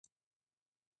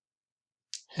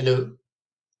Hello,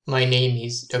 my name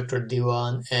is Dr.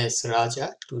 Dewan S.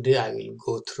 Raja. Today I will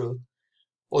go through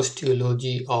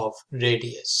osteology of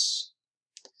radius.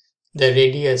 The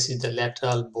radius is the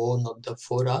lateral bone of the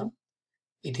forearm.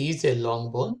 It is a long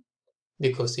bone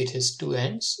because it has two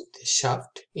ends, the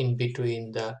shaft in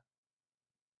between the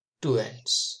two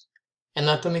ends.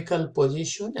 Anatomical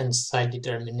position and side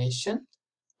determination.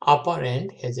 Upper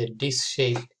end has a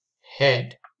disc-shaped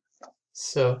head.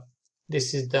 So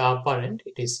this is the upper end,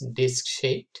 it is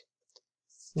disc-shaped.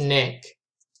 Neck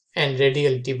and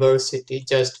radial tuberosity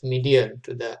just medial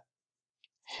to the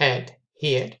head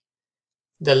here.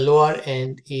 The lower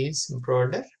end is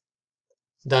broader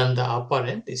than the upper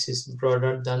end. This is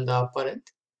broader than the upper end.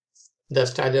 The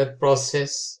styloid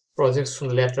process projects from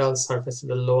the lateral surface of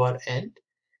the lower end,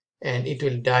 and it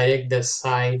will direct the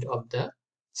side of the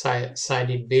side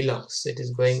it belongs. It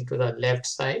is going to the left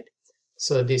side.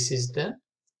 So this is the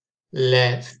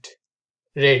left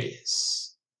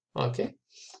radius. Okay.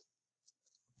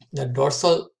 The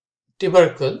dorsal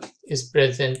tubercle is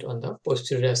present on the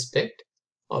posterior aspect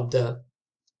of the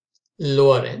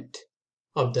lower end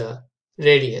of the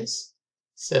radius.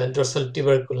 So dorsal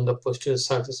tubercle on the posterior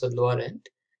surface of the lower end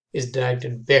is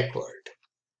directed backward.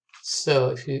 So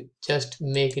if you just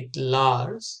make it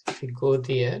large, if you go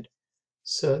there,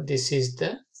 so this is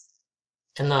the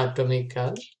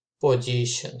anatomical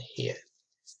position here.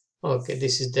 Okay,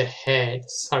 this is the head,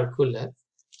 circular,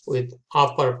 with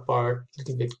upper part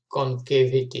little bit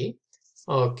concavity.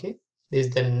 Okay, this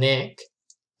is the neck,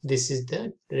 this is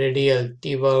the radial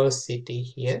tuberosity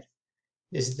here,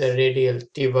 this is the radial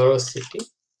tuberosity.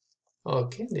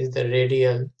 Okay, this is the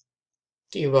radial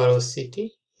tuberosity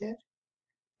here,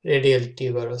 radial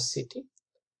tuberosity.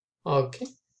 Okay,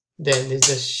 then this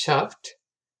is the shaft,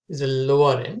 this is the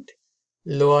lower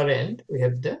end we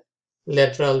have the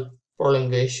lateral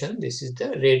prolongation. This is the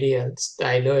radial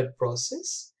styloid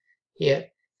process. Here,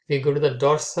 if we go to the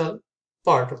dorsal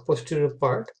part or posterior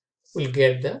part, we'll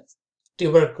get the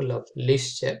tubercle of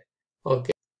Lister.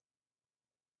 Okay.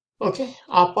 Okay,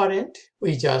 upper end,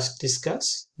 we just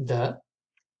discussed the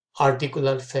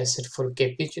articular facet for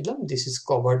capitulum. This is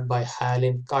covered by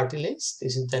hyaline cartilage.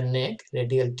 This is the neck,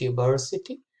 radial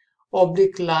tuberosity.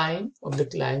 Oblique line from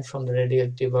the radial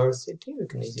tuberosity, we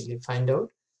can easily find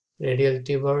out. Radial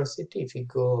tuberosity, if you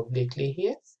go obliquely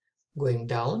here, going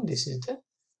down, this is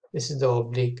the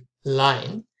oblique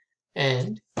line,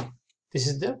 and this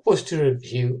is the posterior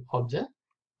view of the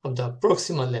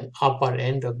proximal and upper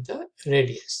end of the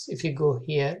radius. If you go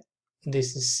here,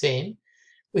 this is same.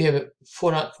 We have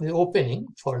the opening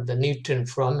for the nutrient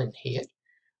foramen here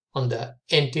on the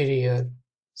anterior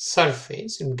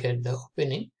surface. You get the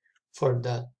opening for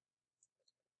the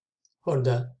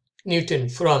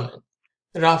nutrient foramen.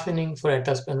 Roughening for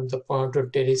attachment of the pronotor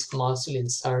teres muscle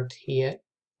insert here,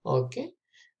 okay,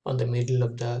 on the middle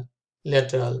of the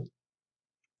lateral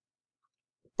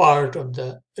part of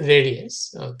the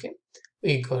radius. Okay,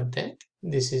 we got that.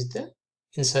 This is the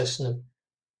insertion of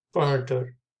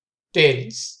pronotor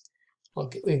teres.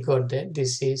 Okay, we got that.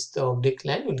 This is the oblique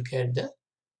line. We'll get the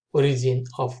origin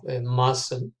of a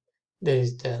muscle. There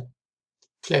is the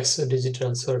flexor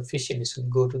digital superficial. This will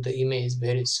go to the image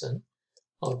very soon.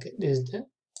 Okay, this is the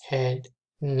head,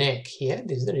 neck here.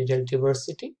 This is the radial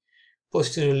tuberosity.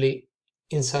 Posteriorly,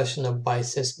 insertion of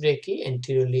biceps brachii.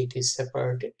 Anteriorly, it is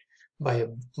separated by a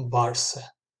bursa.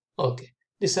 Okay,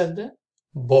 these are the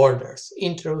borders.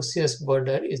 Interosseous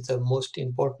border is the most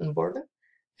important border,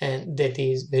 and that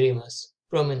is very much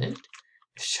prominent.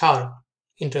 Sharp.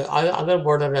 Other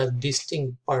border are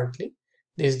distinct partly.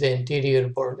 This is the anterior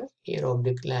border. Here,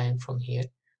 oblique line from here.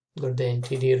 Got the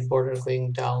anterior border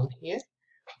going down here.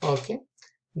 Okay,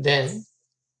 then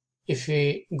if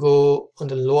we go on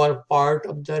the lower part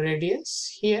of the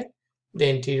radius here, the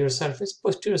anterior surface,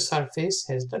 posterior surface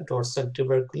has the dorsal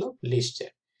tubercle of Lister.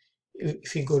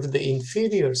 If we go to the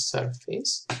inferior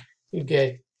surface, you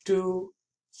get two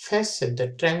facets,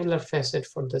 the triangular facet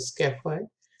for the scaphoid,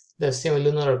 the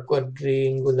semilunar or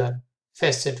quadrangular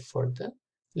facet for the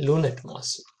lunate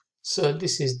muscle. So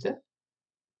this is the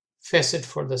facet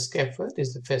for the scaphoid, this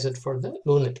is the facet for the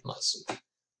lunate muscle.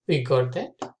 We got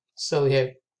that. So we have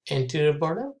anterior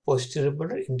border, posterior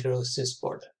border, interosseous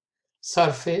border.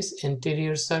 Surface,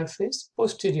 anterior surface,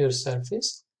 posterior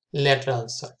surface, lateral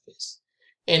surface.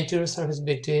 Anterior surface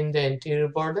between the anterior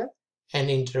border and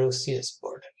interosseous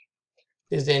border.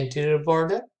 This is the anterior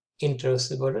border,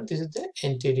 interosseous border. This is the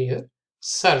anterior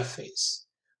surface.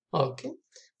 Okay.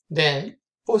 Then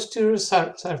posterior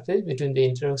surface between the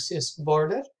interosseous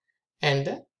border and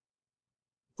the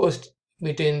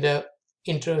between the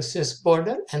interosseous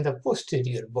border and the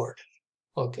posterior border.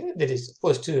 Okay, that is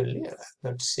posteriorly. I'm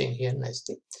not seeing here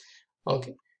nicely.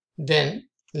 Okay, then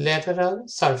lateral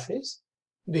surface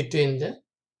between the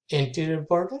anterior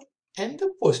border and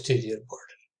the posterior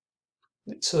border.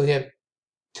 So we have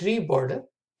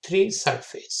three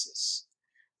surfaces.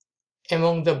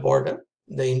 Among the border,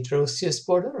 the interosseous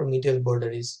border or medial border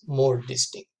is more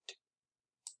distinct.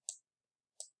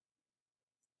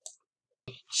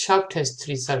 Shaft has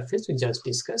three surfaces we just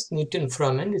discussed. Newton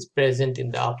foramen is present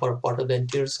in the upper part of the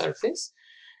anterior surface,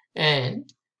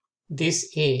 and this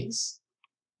is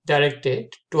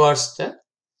directed towards the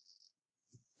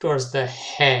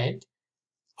head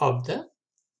of the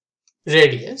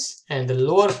radius, and the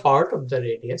lower part of the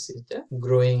radius is the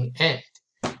growing end.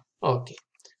 Okay,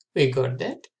 we got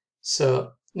that.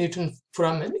 So Newton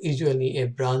foramen usually a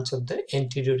branch of the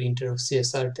anterior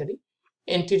interosseous artery.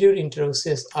 Anterior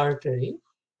interosseous artery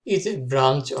is a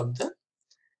branch of the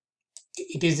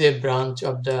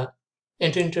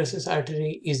anterior interosseous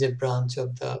artery is a branch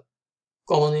of the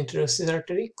common interosseous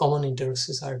artery. Common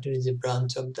interosseous artery is a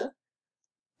branch of the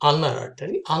ulnar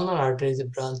artery. Ulnar artery is a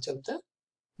branch of the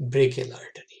brachial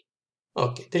artery.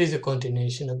 Okay, there is a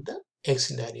continuation of the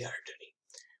axillary artery.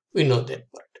 We know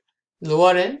that part.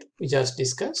 Lower end, we just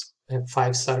discussed, we have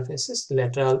five surfaces.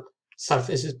 Lateral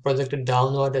surface is projected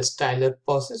downward as styloid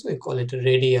process. We call it a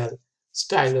radial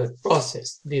styloid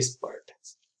process. This part,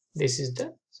 this is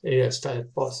the radial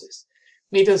styloid process.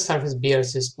 Medial surface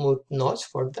bears a smooth notch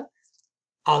for the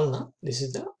ulna. This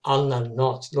is the ulnar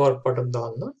notch. Lower part of the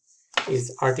ulna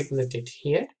is articulated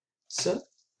here. So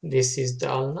this is the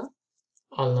ulna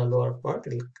lower part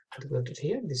articulated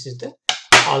here. This is the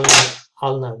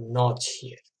ulnar notch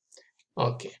here.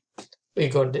 Okay, we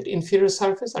got that. Inferior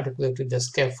surface articulated with the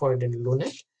scaphoid and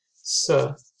lunate.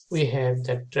 So we have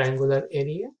that triangular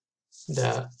area.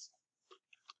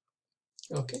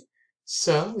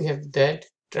 So we have that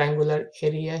triangular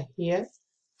area here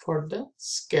for the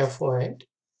scaphoid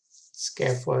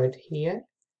here,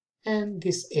 and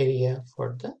this area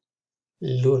for the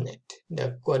lunate,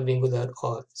 the quadrangular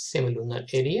or semilunar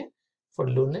area for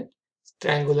lunate,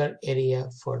 triangular area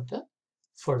for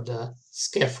the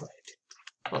scaphoid.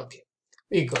 Okay,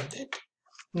 we got that.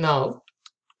 Now,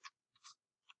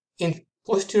 in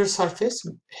posterior surface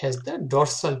has the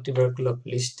dorsal tubercle of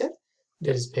Lister.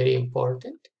 That is very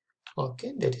important.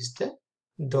 Okay, that is the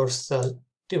dorsal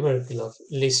tubercle of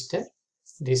Lister.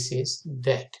 This is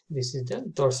the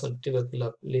dorsal tubercle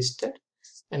of Lister,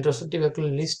 and dorsal tubercle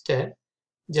of Lister,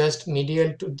 just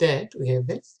medial to that we have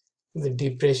the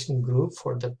depression groove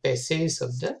for the passage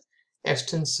of the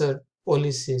extensor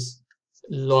pollicis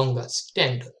longus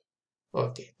tendon.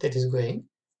 Okay, that is going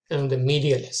along the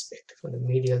medial aspect, from the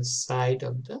medial side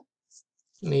of the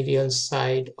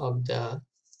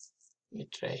let me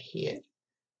try here.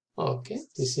 Okay,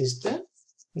 this is the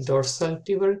dorsal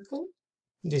tubercle,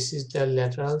 this is the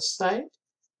lateral side,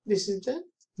 this is the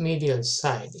medial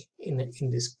side in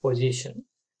this position.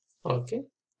 Okay,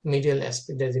 medial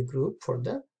aspect as a group for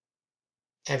the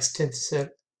extensor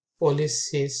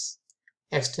pollicis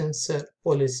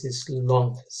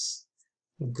longus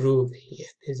groove. Here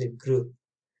is a groove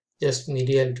just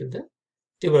medial to the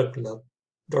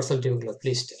dorsal tubercle of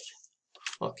Lister.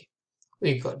 Okay,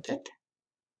 we got that.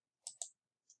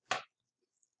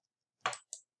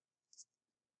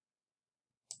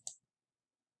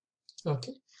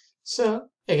 Okay, so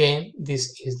again,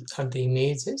 this are the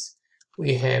images.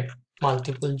 We have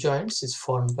multiple joints is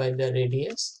formed by the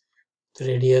radius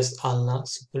ulna,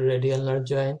 superior ulnar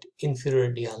joint,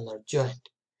 inferior ulnar joint.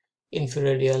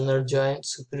 Inferior ulnar joint,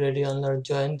 superior ulnar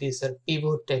joint, these are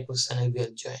pivot type of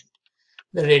synovial joint.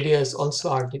 The radius also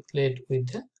articulate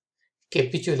with the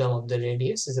capitulum of the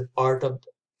radius is a part of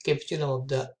the capitulum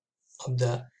of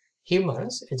the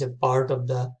humerus is a part of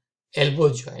the elbow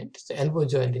joint. The elbow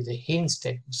joint is a hinge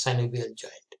type of synovial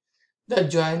joint. The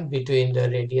joint between the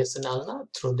radius and ulna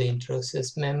through the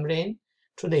interosseous membrane,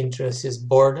 through the interosseous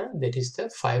border, that is the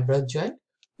fibrous joint,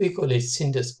 we call it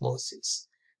syndesmosis.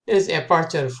 There is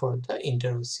aperture for the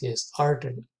interosseous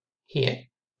artery here.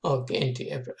 Okay,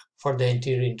 for the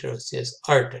anterior interosseous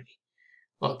artery.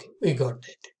 Okay, we got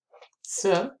that.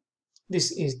 So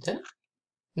this is the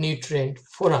nutrient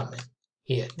foramen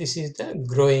here. This is the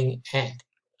growing end.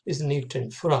 This is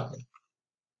nutrient foramen.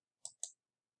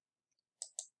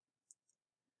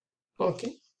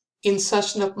 Okay,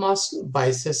 insertion of muscle,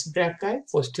 biceps brachii,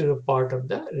 posterior part of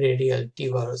the radial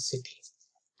tuberosity.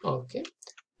 Okay,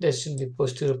 there should be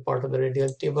posterior part of the radial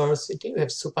tuberosity. We have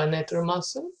supinator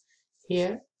muscle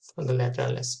here from the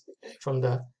lateral aspect, from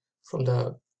the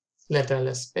lateral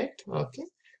aspect. Okay,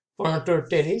 pronator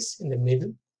teres in the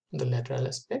middle, the lateral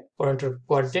aspect. Pronator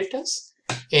quadratus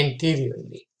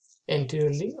anteriorly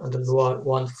Anteriorly on the lower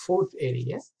 1/4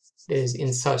 area, there is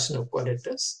insertion of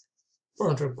quadratus,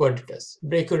 pronotor quadratus.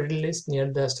 Brachioradialis near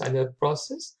the styloid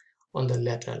process on the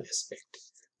lateral aspect.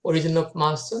 Origin of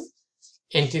muscle,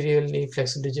 anteriorly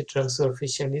flexor digitorum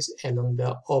superficialis along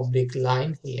the oblique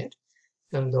line here,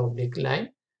 along the oblique line.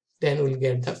 Then we'll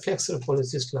get the flexor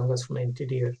pollicis longus from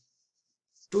anterior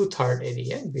to third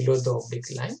area below the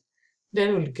oblique line. Then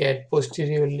we'll get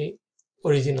posteriorly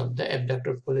origin of the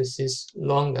abductor pollicis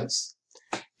longus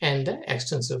and the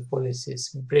extensor pollicis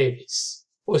brevis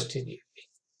posteriorly.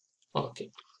 Okay,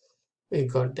 we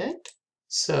got that.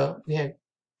 So we have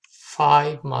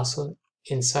 5 muscle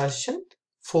insertion,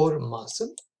 4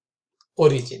 muscle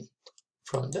origin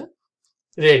from the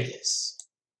radius.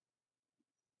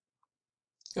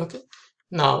 Okay,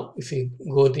 now if we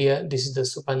go there, this is the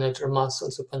supinator muscle.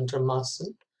 Supinator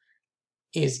muscle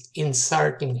is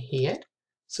inserting here.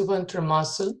 Supinator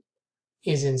muscle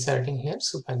is inserting here,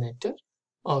 supinator.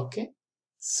 Okay,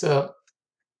 so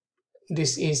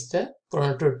this is the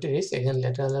pronotor teres, again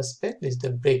lateral aspect. This is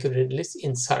the brachioradialis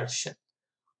insertion.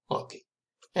 Okay,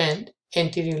 and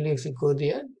anteriorly if we go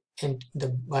there, and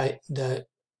by the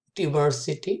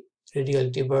tuberosity, radial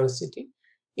tuberosity,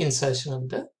 insertion of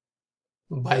the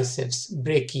biceps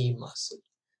brachii muscle.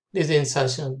 This is the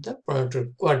insertion of the pronotor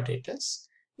quadratus,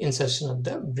 insertion of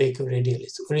the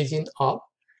brachioradialis, origin of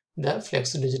the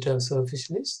flexor digitorum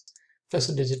superficialis,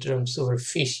 flexor digitorum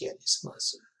superficialis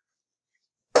muscle.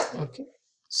 Okay,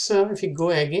 so if you go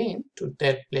again to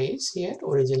that place here,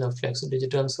 origin of flexor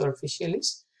digitorum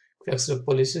superficialis, flexor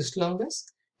pollicis longus,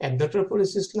 abductor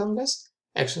pollicis longus,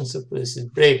 extensor pollicis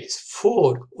brevis,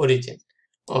 4 origin.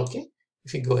 Okay,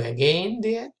 if you go again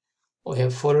there, we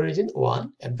have 4 origin.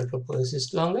 1, abductor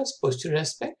pollicis longus, posterior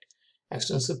aspect,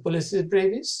 extensor pollicis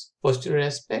brevis, posterior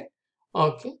aspect.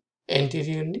 Okay,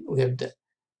 anteriorly we have the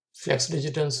flexor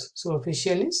digitorum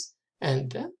superficialis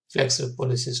and the flexor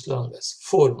pollicis longus,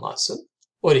 4 muscle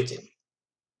origin.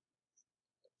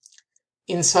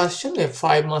 Insertion, we have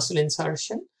 5 muscle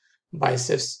insertion,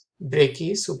 biceps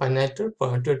brachii, supinator,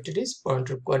 pronotor teres,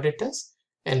 pronotor quadratus,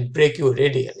 and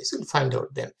brachioradialis. We'll find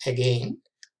out them again,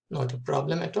 not a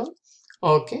problem at all.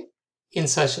 Okay,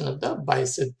 insertion of the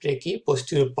biceps brachii,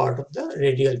 posterior part of the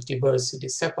radial tuberosity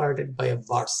separated by a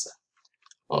bursa.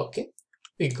 Okay,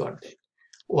 we got that.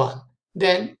 1.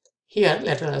 Then here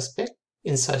lateral aspect,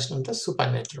 insertion of the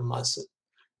supinator muscle.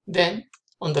 Then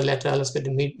on the lateral aspect,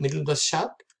 the middle of the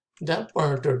shaft, the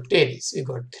pronotor teres, we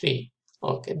got 3.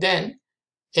 Okay, then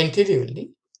anteriorly,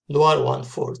 lower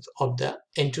 1/4 of the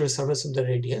anterior surface of the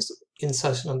radius,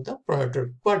 insertion of the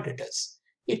pronotor quadratus.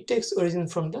 It takes origin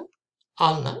from the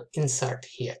ulna, insert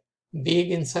here.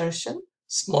 Big insertion,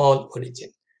 small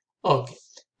origin. Okay,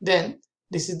 then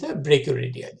this is the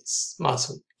brachioradialis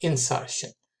muscle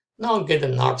insertion. Now get the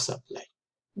nerve supply.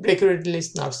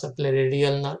 Brachioradialis nerve supply,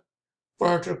 radial nerve,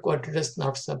 pronotor quadratus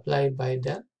nerve supply by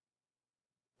the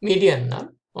median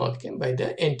nerve. Okay, by the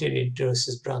anterior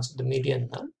interossseous branch of the median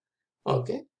nerve.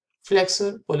 Okay,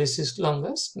 flexor pollicis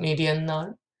longus, median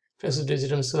nerve, flexor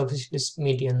digitorum superficialis,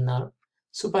 median nerve,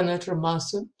 supinator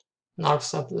muscle, nerve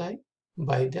supply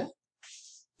by the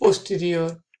posterior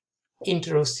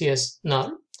interosseous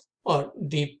nerve or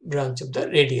deep branch of the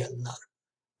radial nerve.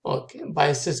 Okay,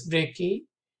 biceps brachii,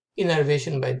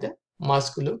 innervation by the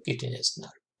musculocutaneous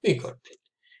nerve. We got it.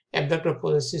 Abductor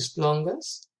pollicis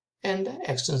longus and the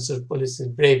extensor pollicis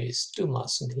brevis, 2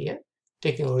 muscles here,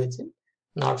 taking origin,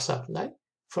 nerve supply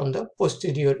from the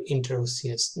posterior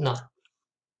interosseous nerve.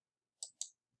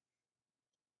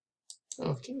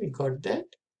 Okay, we got that.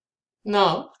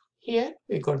 Now here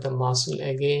we got the muscle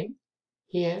again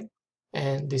here,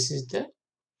 and this is the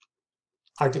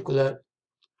articular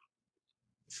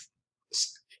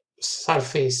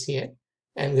surface here,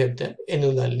 and we have the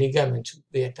annular ligament should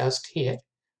be attached here.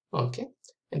 Okay,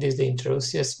 and this is the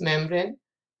interosseous membrane.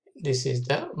 This is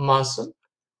the muscle.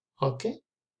 Okay,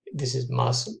 this is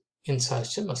muscle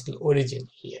insertion, muscle origin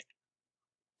here.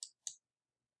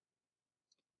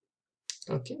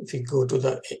 Okay, if we go to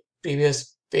the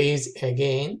previous page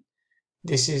again,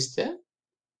 this is the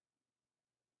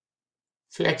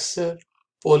flexor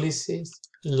pollicis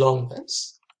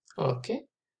longus. Okay,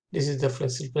 this is the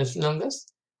flexor pollicis longus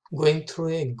going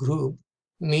through a groove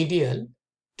medial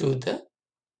to the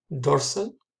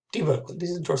dorsal tubercle. This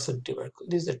is dorsal tubercle.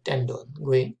 This is the tendon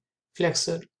going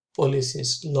flexor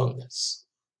pollicis longus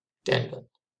tendon.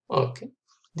 Okay,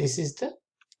 this is the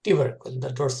tubercle,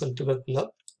 the dorsal tubercle of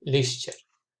Lischner.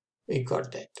 We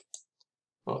got that.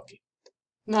 Okay,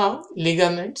 now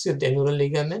ligaments, with the annular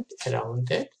ligament around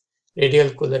that, radial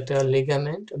collateral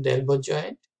ligament of the elbow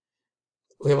joint.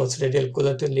 We have also radial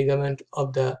collateral ligament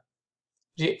of the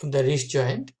the wrist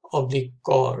joint, oblique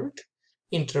cord,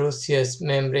 interosseous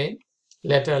membrane,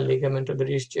 lateral ligament of the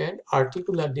wrist joint,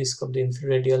 articular disc of the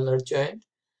inferior radial nerve joint,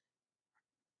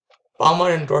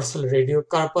 palmar and dorsal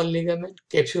radiocarpal ligament,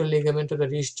 capsular ligament of the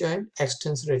wrist joint,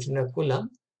 extensor retinaculum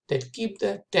that keep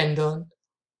the tendon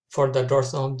for the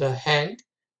dorsum of the hand.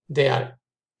 They are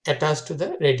attached to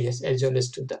the radius as well as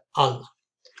to the ulna.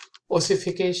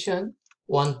 Ossification,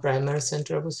 one primary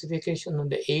center of ossification on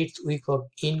the 8th week of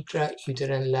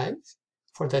intrauterine life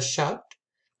for the shaft.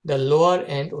 The lower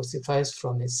end ossifies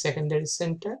from a secondary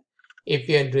center,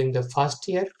 appear during the first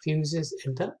year, fuses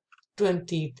at the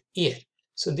 20th year.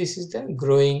 So this is the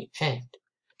growing end.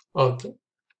 Okay,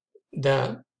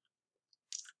 the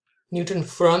Newton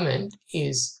foramen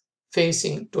is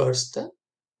facing towards the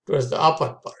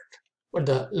upper part, but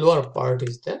the lower part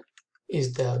is the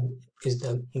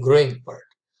growing part.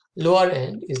 Lower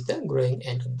end is the growing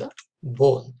end of the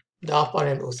bone. The upper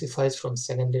end ossifies from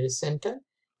secondary center,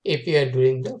 appear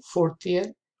during the 4th year,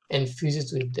 and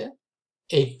fuses with the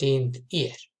 18th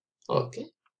year. Okay,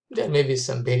 there may be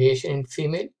some variation in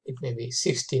female. It may be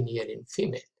 16 year in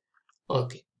female.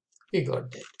 Okay, we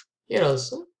got that. Here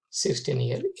also 16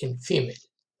 year in female.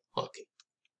 Okay,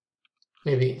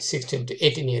 maybe 16 to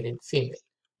 18 year in female,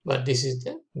 but this is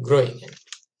the growing end.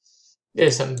 There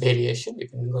is some variation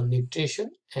depending on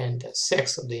nutrition and the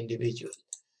sex of the individual.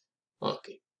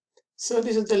 Okay, so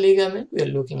this is the ligament. We are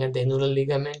looking at the annular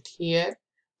ligament here.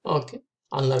 Okay,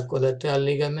 ulnar collateral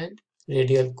ligament,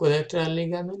 radial collateral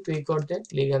ligament. We got that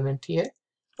ligament here.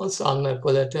 Also ulnar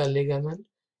collateral ligament,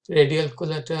 radial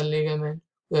collateral ligament.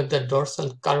 We have the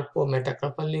dorsal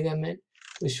carpometacarpal ligament.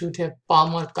 We should have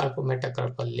palmar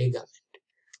carpometacarpal ligament.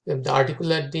 We have the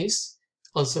articular disc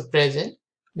also present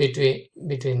between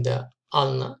the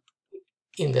ulna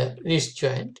in the wrist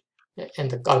joint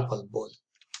and the carpal bone.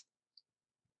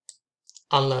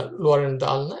 Ulnar, lower end the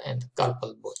ulna and the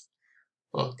carpal bone.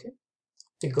 Okay,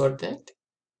 we got that.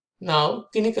 Now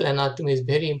clinical anatomy is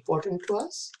very important to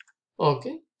us.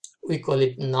 Okay, we call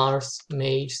it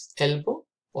nursemaid's elbow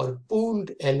or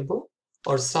pooled elbow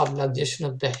or subluxation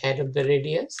of the head of the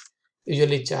radius.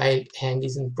 Usually child hand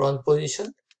is in prone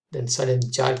position, then sudden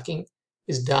jerking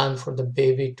is done for the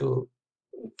baby to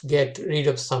get rid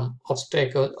of some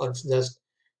obstacle or just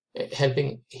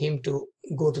helping him to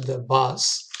go to the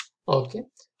bus. Okay,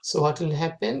 so what will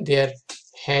happen? Their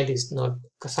head is not,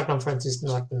 circumference is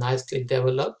not nicely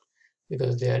developed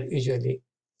because they are usually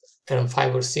around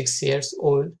 5 or 6 years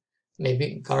old,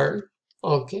 maybe girl.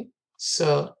 Okay,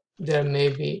 so there may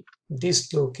be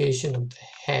dislocation of the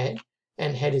head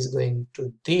and head is going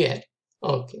to there.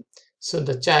 Okay, so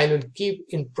the child will keep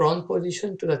in prone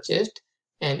position to the chest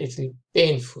and it will be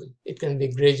painful. It can be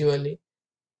gradually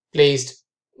placed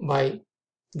by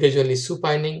gradually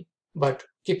supining but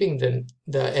keeping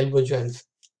the elbow joint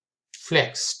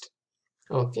flexed.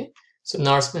 Okay, so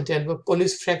nourishment elbow,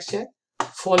 Colles fracture,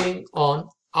 falling on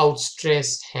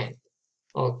outstretched hand.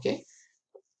 Okay,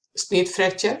 Smith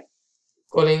fracture,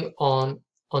 falling on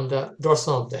the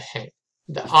dorsum of the hand,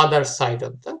 the other side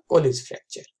of the Colles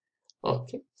fracture.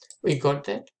 Okay, we got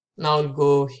that. Now we'll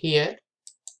go here.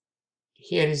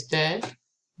 Here is that.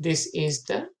 This is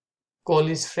the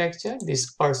Colles fracture.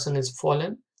 This person is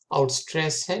fallen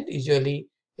outstretched hand, usually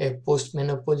a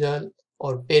postmenopausal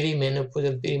or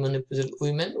perimenopausal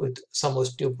women with some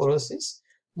osteoporosis,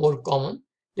 more common.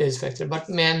 There is fracture, but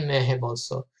man may have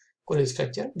also Colles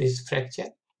fracture. This fracture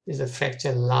is a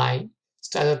fracture line.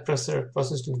 Stylar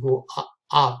process to go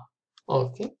up.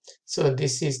 Okay, so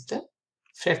this is the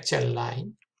fracture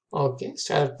line. Okay,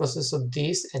 stylar process of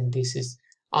this and this is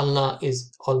ulna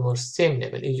is almost same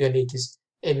level. Usually it is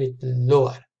a bit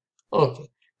lower. Okay,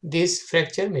 this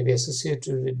fracture may be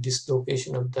associated with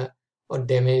dislocation of the or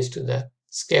damage to the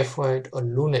scaphoid or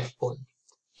lunate bone.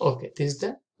 Okay, this is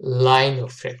the line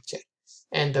of fracture,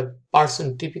 and the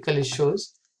person typically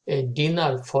shows a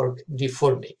dinner fork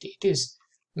deformity. It is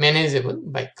manageable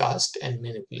by cast and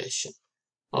manipulation.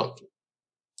 Okay,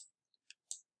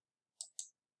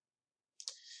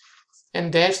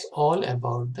 and that's all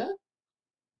about the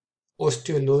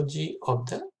osteology of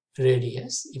the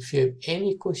radius. If you have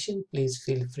any question, please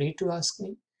feel free to ask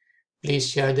me. Please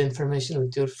share the information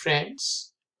with your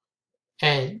friends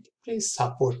and please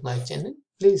support my channel.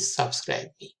 Please subscribe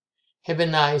me. Have a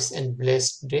nice and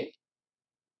blessed day.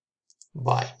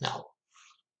 Bye now.